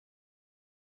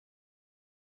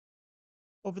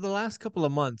Over the last couple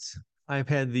of months, I've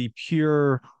had the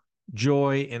pure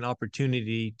joy and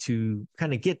opportunity to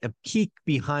kind of get a peek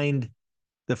behind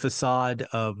the facade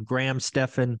of Graham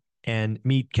Stephan and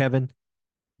Meet Kevin.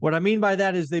 What I mean by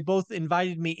that is they both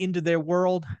invited me into their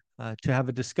world to have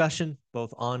a discussion,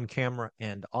 both on camera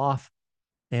and off.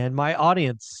 And my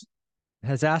audience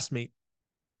has asked me,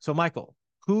 so Michael,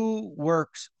 who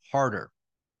works harder?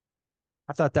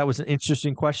 I thought that was an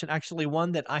interesting question, actually,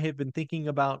 one that I have been thinking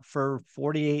about for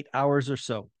 48 hours or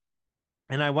so.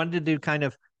 And I wanted to kind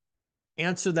of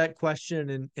answer that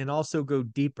question and also go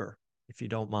deeper, if you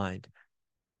don't mind.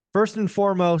 First and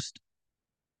foremost,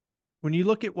 when you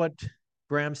look at what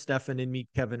Graham Stephan and Meet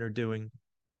Kevin are doing,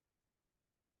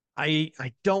 I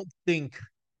don't think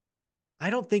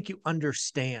you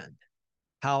understand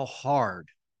how hard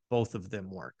both of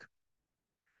them work.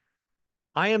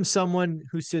 I am someone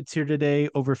who sits here today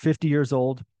over 50 years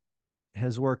old,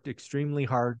 has worked extremely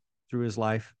hard through his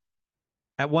life.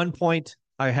 At one point,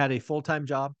 I had a full-time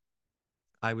job.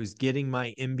 I was getting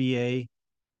my MBA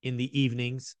in the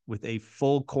evenings with a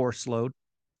full course load.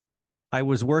 I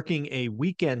was working a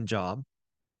weekend job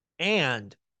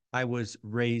and I was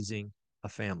raising a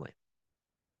family.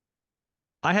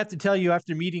 I have to tell you,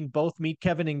 after meeting both Meet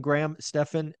Kevin and Graham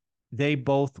Stephan, they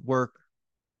both work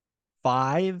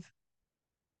 5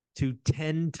 to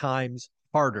 10 times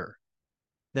harder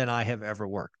than I have ever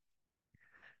worked.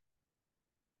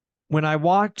 When I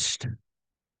watched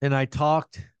and I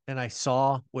talked and I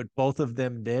saw what both of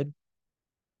them did,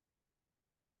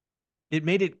 it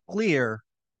made it clear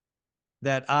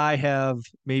that I have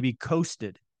maybe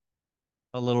coasted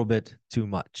a little bit too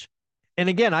much. And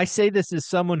again, I say this as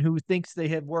someone who thinks they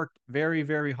have worked very,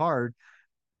 very hard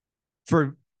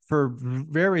for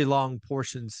very long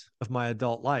portions of my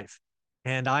adult life.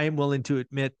 And I am willing to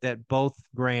admit that both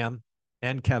Graham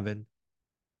and Kevin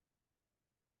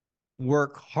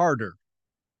work harder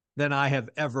than I have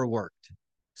ever worked.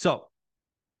 So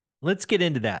let's get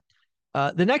into that.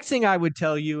 The next thing I would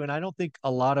tell you, and I don't think a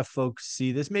lot of folks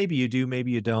see this, maybe you do, maybe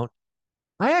you don't.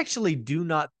 I actually do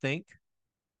not think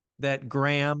that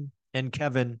Graham and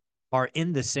Kevin are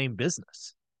in the same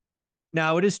business.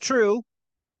 Now, it is true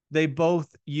they both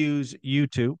use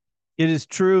YouTube. It is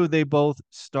true they both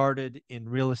started in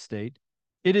real estate.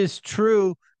 It is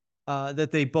true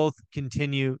that they both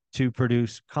continue to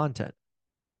produce content.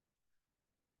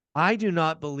 I do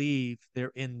not believe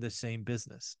they're in the same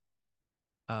business.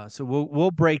 So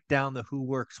we'll break down the who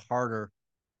works harder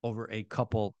over a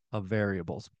couple of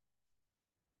variables.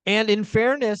 And in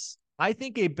fairness, I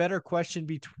think a better question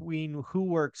between who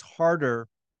works harder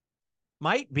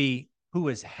might be who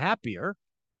is happier.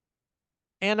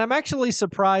 And I'm actually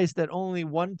surprised that only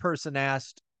one person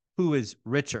asked who is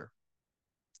richer.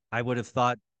 I would have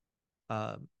thought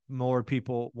more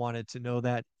people wanted to know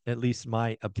that, at least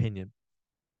my opinion.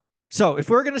 So if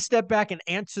we're going to step back and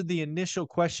answer the initial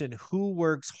question, who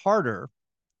works harder,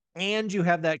 and you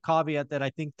have that caveat that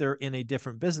I think they're in a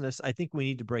different business, I think we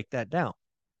need to break that down.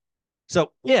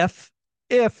 So if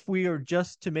we are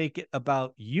just to make it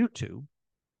about YouTube,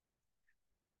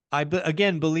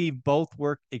 again believe both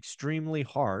work extremely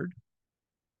hard.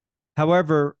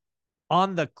 However,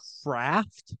 on the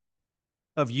craft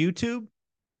of YouTube,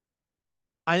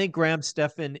 I think Graham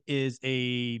Stephan is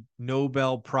a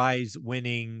Nobel Prize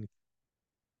winning,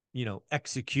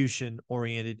 execution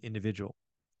oriented individual.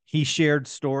 He shared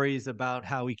stories about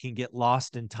how he can get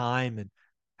lost in time and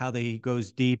how he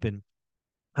goes deep and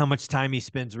how much time he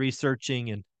spends researching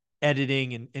and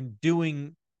editing and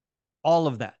doing all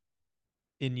of that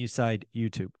inside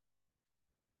YouTube.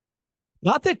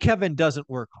 Not that Kevin doesn't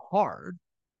work hard.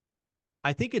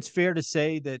 I think it's fair to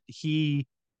say that he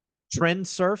trend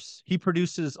surfs. He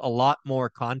produces a lot more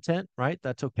content, right?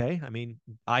 That's okay. I mean,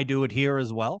 I do it here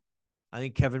as well. I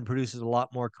think Kevin produces a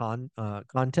lot more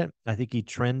content. I think he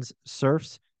trends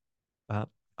surfs.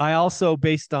 I also,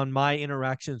 based on my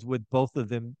interactions with both of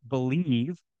them,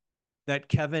 believe that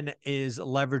Kevin is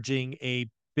leveraging a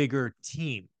bigger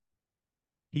team.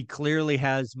 He clearly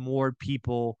has more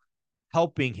people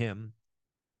helping him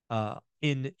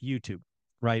in YouTube,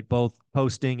 right? Both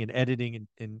posting and editing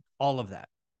and all of that.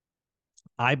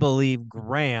 I believe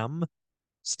Graham,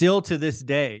 still to this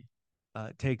day,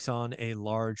 takes on a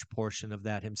large portion of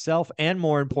that himself, and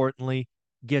more importantly,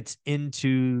 gets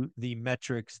into the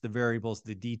metrics, the variables,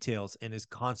 the details, and is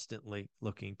constantly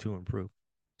looking to improve.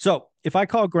 So if I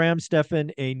call Graham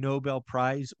Stephan a Nobel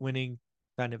Prize winning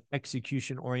kind of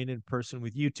execution oriented person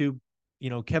with YouTube,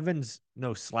 Kevin's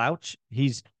no slouch.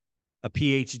 He's a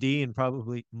PhD and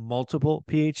probably multiple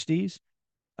PhDs.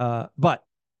 But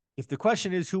if the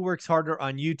question is who works harder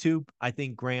on YouTube, I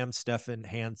think Graham Stephan,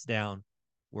 hands down,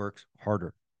 works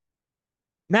harder.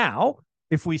 Now,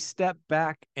 if we step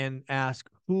back and ask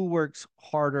who works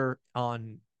harder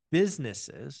on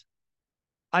businesses,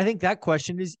 I think that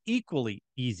question is equally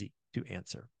easy to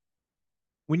answer.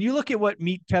 When you look at what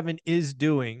Meet Kevin is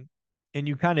doing and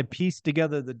you kind of piece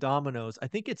together the dominoes, I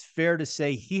think it's fair to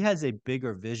say he has a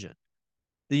bigger vision.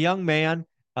 The young man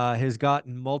has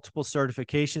gotten multiple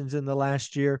certifications in the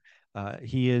last year.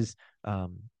 He is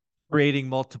um, creating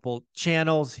multiple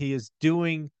channels. He is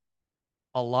doing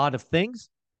a lot of things.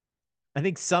 I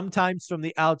think sometimes from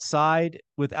the outside,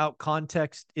 without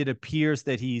context, it appears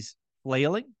that he's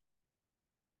flailing.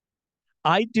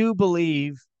 I do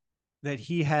believe that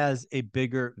he has a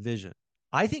bigger vision.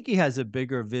 I think he has a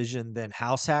bigger vision than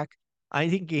House Hack. I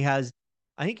think he has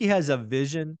I think he has a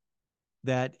vision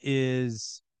that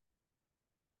is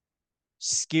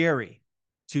scary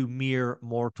to mere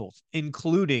mortals,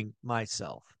 including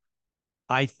myself.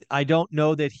 I don't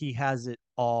know that he has it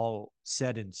all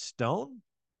set in stone,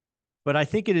 but I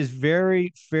think it is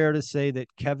very fair to say that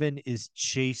Kevin is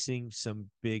chasing some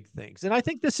big things. And I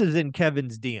think this is in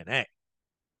Kevin's DNA,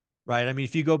 right? I mean,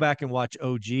 if you go back and watch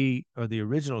OG or the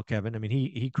original Kevin, I mean,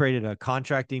 he created a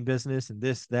contracting business and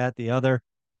this, that, the other.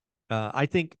 I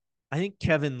think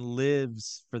Kevin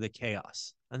lives for the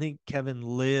chaos. I think Kevin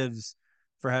lives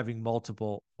for having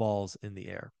multiple balls in the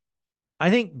air. I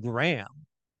think Graham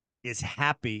is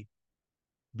happy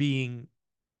being,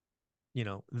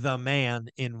 the man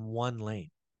in one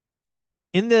lane.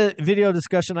 In the video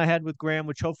discussion I had with Graham,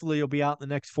 which hopefully will be out in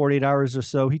the next 48 hours or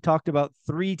so, he talked about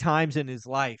 3 times in his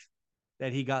life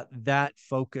that he got that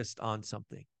focused on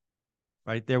something,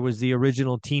 right? There was the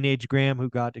original teenage Graham who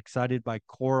got excited by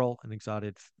coral and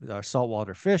exotic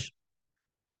saltwater fish.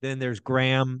 Then there's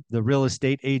Graham, the real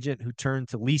estate agent who turned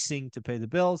to leasing to pay the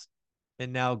bills.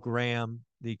 And now Graham,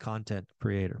 the content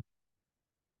creator.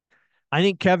 I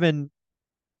think Kevin,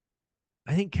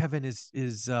 I think Kevin is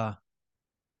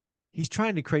he's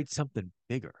trying to create something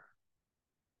bigger.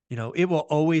 It will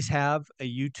always have a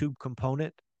YouTube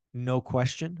component, no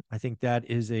question. I think that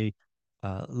is a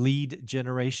lead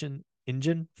generation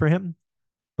engine for him.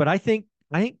 But I think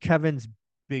Kevin's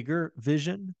bigger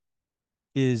vision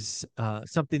is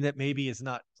something that maybe is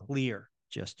not clear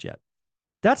just yet.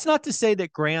 That's not to say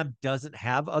that Graham doesn't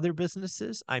have other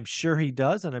businesses. I'm sure he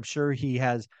does, and I'm sure he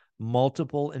has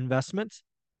multiple investments.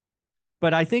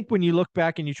 But I think when you look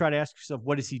back and you try to ask yourself,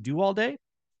 what does he do all day?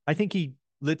 I think he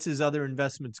lets his other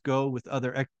investments go with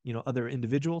other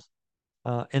individuals,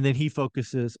 and then he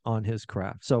focuses on his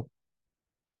craft. So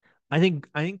I think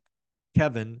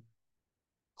Kevin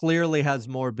clearly has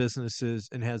more businesses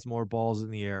and has more balls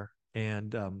in the air,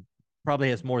 and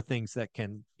probably has more things that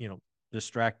can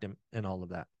distract him and all of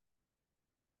that.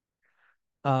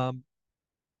 Um,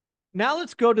 Now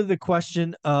let's go to the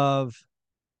question of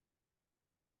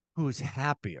who's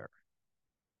happier.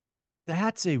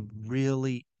 That's a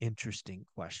really interesting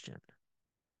question.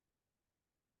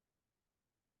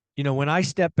 When I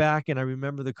step back and I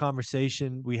remember the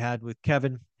conversation we had with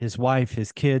Kevin, his wife,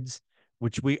 his kids,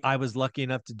 which I was lucky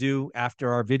enough to do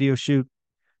after our video shoot,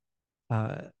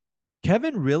 uh,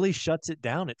 Kevin really shuts it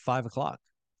down at 5 o'clock,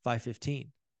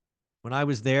 5:15. When I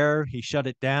was there, he shut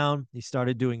it down. He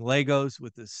started doing Legos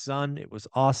with his son. It was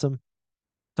awesome.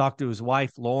 Talked to his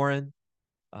wife, Lauren.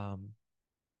 Um,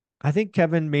 I think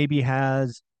Kevin maybe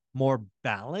has more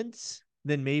balance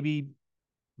than maybe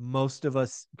most of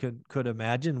us could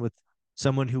imagine with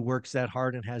someone who works that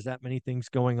hard and has that many things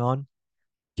going on.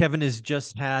 Kevin has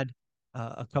just had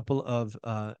a couple of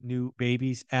new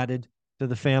babies added to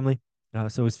the family.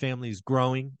 So his family is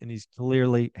growing and he's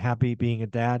clearly happy being a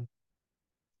dad.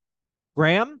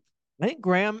 Graham, I think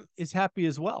Graham is happy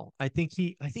as well. I think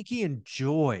he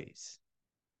enjoys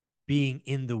being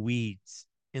in the weeds,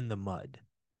 in the mud.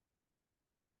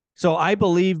 So I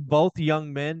believe both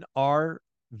young men are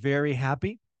very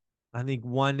happy. I think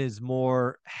one is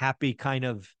more happy kind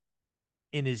of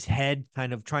in his head,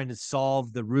 kind of trying to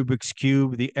solve the Rubik's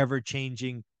Cube, the ever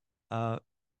changing uh,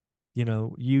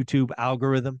 YouTube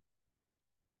algorithm.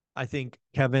 I think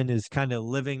Kevin is kind of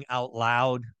living out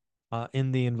loud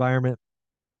in the environment.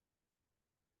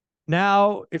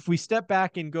 Now, if we step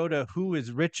back and go to who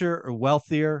is richer or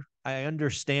wealthier, I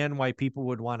understand why people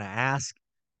would want to ask.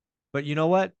 But you know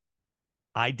what?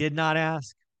 I did not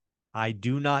ask. I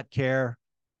do not care.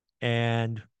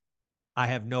 And I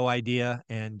have no idea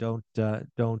and don't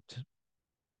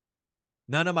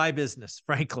none of my business,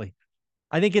 frankly.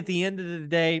 I think at the end of the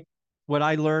day, what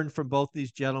I learned from both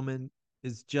these gentlemen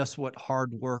is just what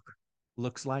hard work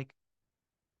looks like.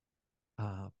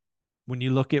 Uh, when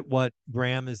you look at what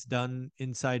Graham has done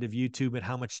inside of YouTube and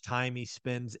how much time he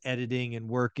spends editing and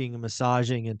working and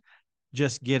massaging and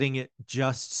just getting it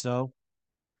just so.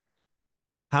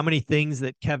 how many things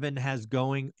that Kevin has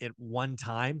going at one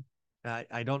time.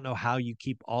 I don't know how you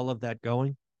keep all of that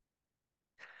going.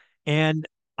 And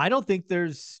I don't think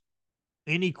there's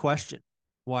any question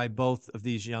why both of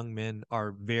these young men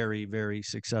are very, very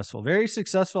successful. Very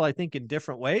successful, I think, in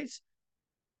different ways,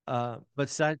 but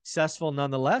successful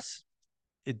nonetheless.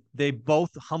 They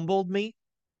both humbled me,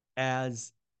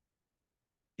 as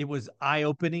it was eye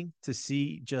opening to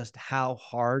see just how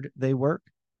hard they work.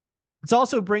 It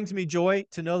also brings me joy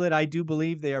to know that I do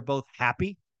believe they are both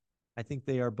happy. I think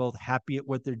they are both happy at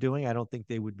what they're doing. I don't think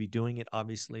they would be doing it,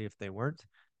 obviously, if they weren't.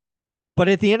 But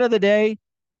at the end of the day,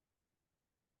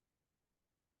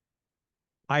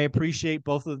 I appreciate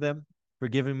both of them for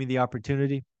giving me the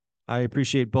opportunity. I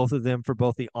appreciate both of them for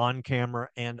both the on camera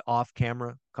and off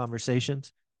camera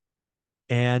conversations.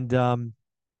 And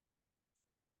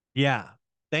yeah,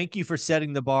 thank you for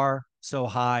setting the bar so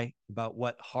high about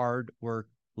what hard work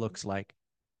looks like.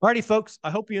 Alrighty, folks, I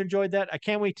hope you enjoyed that. I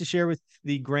can't wait to share with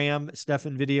the Graham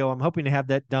Stephan video. I'm hoping to have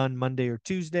that done Monday or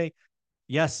Tuesday.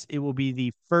 Yes, it will be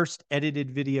the first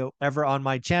edited video ever on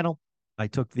my channel. I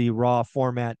took the raw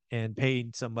format and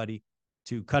paid somebody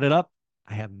to cut it up.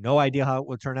 I have no idea how it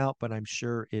will turn out, but I'm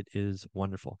sure it is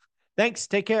wonderful. Thanks.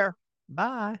 Take care.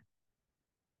 Bye.